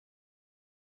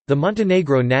The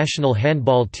Montenegro national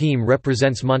handball team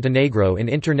represents Montenegro in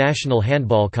international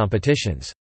handball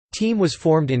competitions. Team was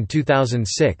formed in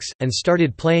 2006, and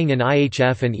started playing in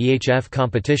IHF and EHF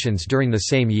competitions during the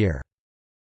same year.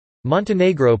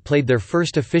 Montenegro played their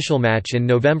first official match in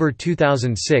November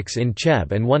 2006 in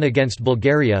Cheb and won against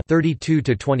Bulgaria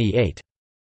 32-28.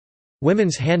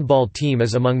 Women's handball team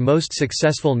is among most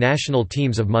successful national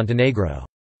teams of Montenegro.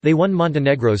 They won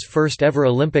Montenegro's first ever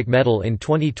Olympic medal in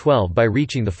 2012 by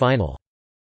reaching the final.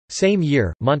 Same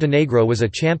year, Montenegro was a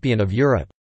champion of Europe.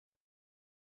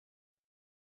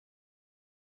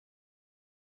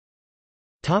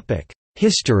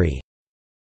 History.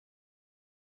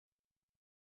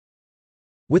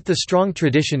 With the strong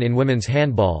tradition in women's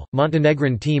handball,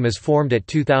 Montenegrin team is formed at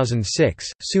 2006,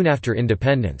 soon after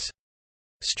independence.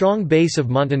 Strong base of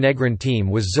Montenegrin team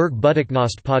was Zirk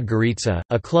Budućnost Podgorica,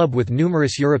 a club with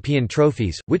numerous European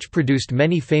trophies, which produced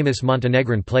many famous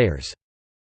Montenegrin players.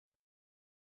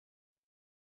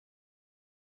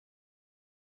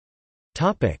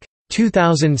 Topic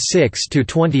 2006 to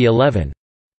 2011.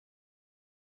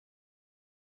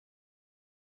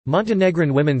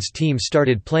 Montenegrin women's team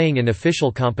started playing in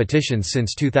official competitions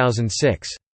since 2006.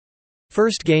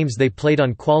 First games they played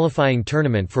on qualifying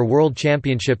tournament for World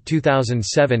Championship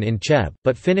 2007 in Cheb,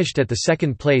 but finished at the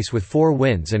second place with 4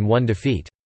 wins and 1 defeat.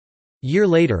 Year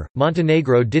later,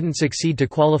 Montenegro didn't succeed to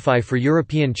qualify for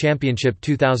European Championship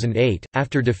 2008,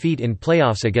 after defeat in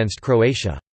playoffs against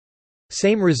Croatia.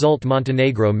 Same result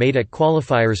Montenegro made at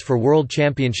qualifiers for World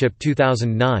Championship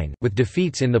 2009, with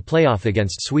defeats in the playoff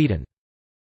against Sweden.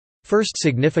 First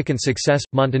significant success,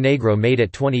 Montenegro made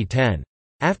at 2010.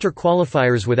 After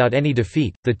qualifiers without any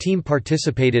defeat, the team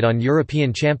participated on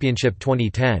European Championship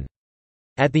 2010.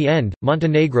 At the end,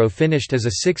 Montenegro finished as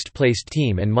a 6th-placed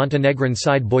team and Montenegrin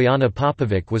side Bojana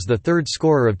Popović was the 3rd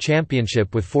scorer of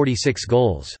championship with 46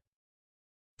 goals.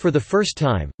 For the first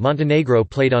time, Montenegro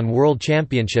played on World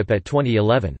Championship at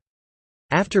 2011.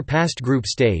 After past group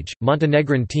stage,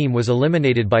 Montenegrin team was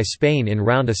eliminated by Spain in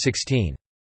round of 16.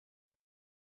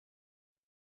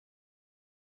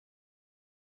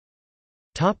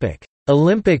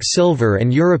 Olympic silver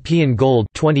and European gold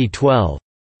 2012.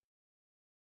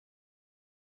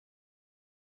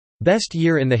 Best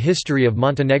year in the history of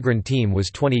Montenegrin team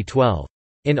was 2012.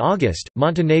 In August,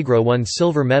 Montenegro won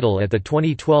silver medal at the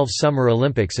 2012 Summer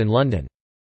Olympics in London.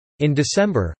 In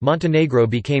December, Montenegro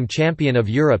became champion of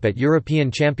Europe at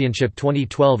European Championship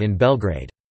 2012 in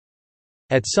Belgrade.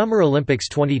 At Summer Olympics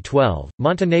 2012,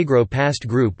 Montenegro passed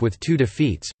group with 2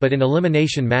 defeats, but in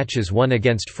elimination matches won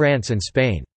against France and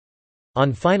Spain.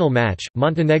 On final match,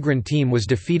 Montenegrin team was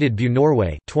defeated by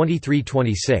Norway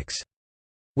 23-26.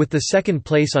 With the second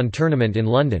place on tournament in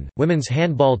London, women's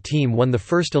handball team won the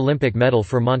first Olympic medal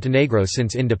for Montenegro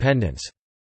since independence.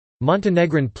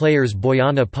 Montenegrin players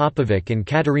Bojana Popović and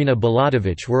Katarina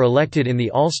Baladović were elected in the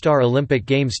All-Star Olympic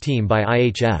Games team by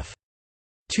IHF.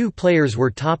 2 players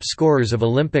were top scorers of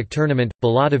Olympic tournament,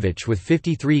 Baladović with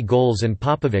 53 goals and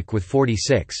Popović with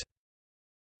 46.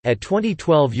 At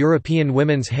 2012 European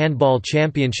Women's Handball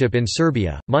Championship in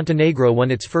Serbia, Montenegro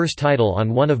won its first title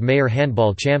on one of Mayor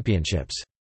Handball Championships.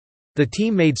 The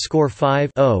team made score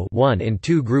 5-0-1 in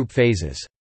 2 group phases.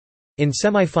 In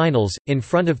semi-finals, in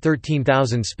front of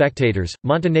 13,000 spectators,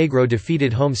 Montenegro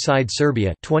defeated home side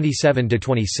Serbia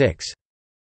 27-26.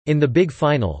 In the big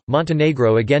final,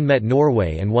 Montenegro again met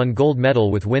Norway and won gold medal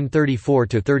with win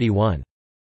 34-31.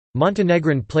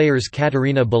 Montenegrin players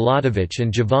Katarina Baladović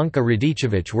and Jovanka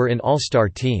Radičević were in all-star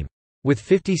team. With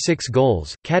 56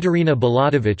 goals, Katarina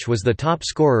Baladović was the top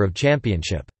scorer of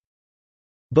championship.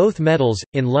 Both medals,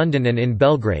 in London and in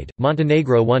Belgrade,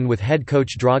 Montenegro won with head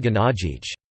coach Dragan Ajić.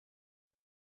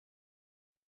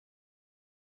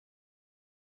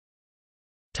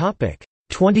 Topic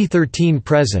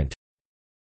 2013–present.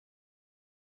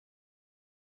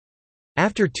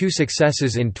 After 2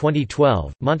 successes in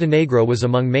 2012, Montenegro was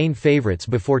among main favourites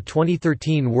before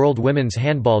 2013 World Women's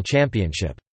Handball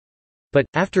Championship. But,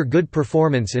 after good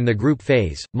performance in the group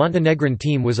phase, Montenegrin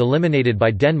team was eliminated by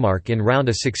Denmark in round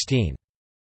of 16.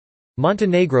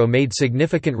 Montenegro made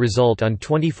significant result on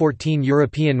 2014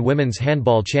 European Women's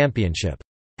Handball Championship.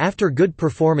 After good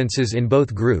performances in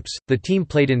both groups, the team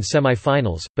played in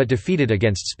semi-finals, but defeated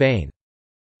against Spain.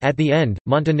 At the end,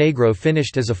 Montenegro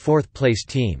finished as a 4th-placed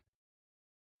team.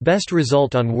 Best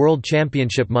result on World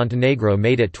Championship Montenegro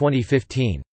made at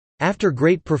 2015. After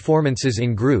great performances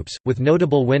in groups, with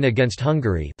notable win against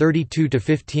Hungary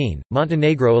 32-15,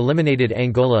 Montenegro eliminated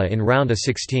Angola in round of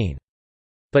 16.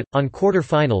 But, on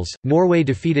quarter-finals, Norway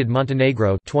defeated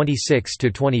Montenegro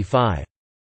 26-25.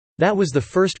 That was the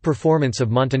first performance of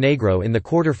Montenegro in the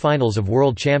quarter-finals of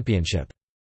World Championship.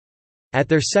 At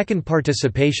their second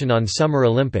participation on Summer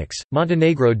Olympics,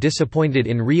 Montenegro disappointed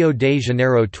in Rio de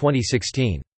Janeiro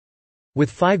 2016.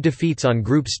 With 5 defeats on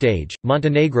group stage,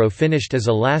 Montenegro finished as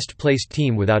a last-placed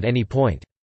team without any point.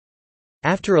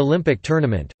 After Olympic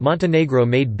tournament, Montenegro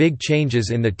made big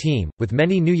changes in the team, with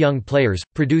many new young players,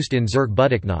 produced in Zirk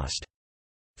Budućnost.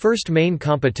 First main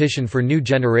competition for new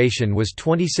generation was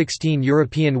 2016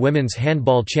 European Women's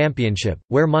Handball Championship,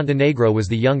 where Montenegro was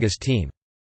the youngest team.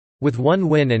 With 1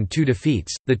 win and 2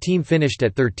 defeats, the team finished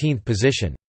at 13th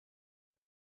position.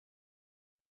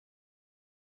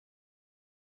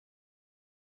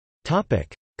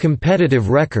 Competitive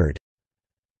record.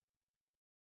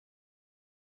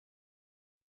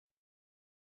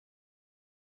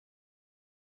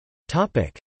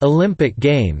 Olympic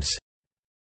Games.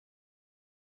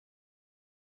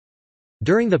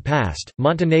 During the past,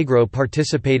 Montenegro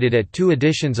participated at 2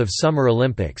 editions of Summer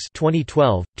Olympics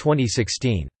 2012,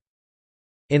 2016.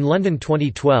 In London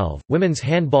 2012, women's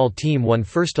handball team won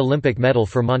first Olympic medal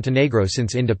for Montenegro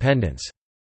since independence.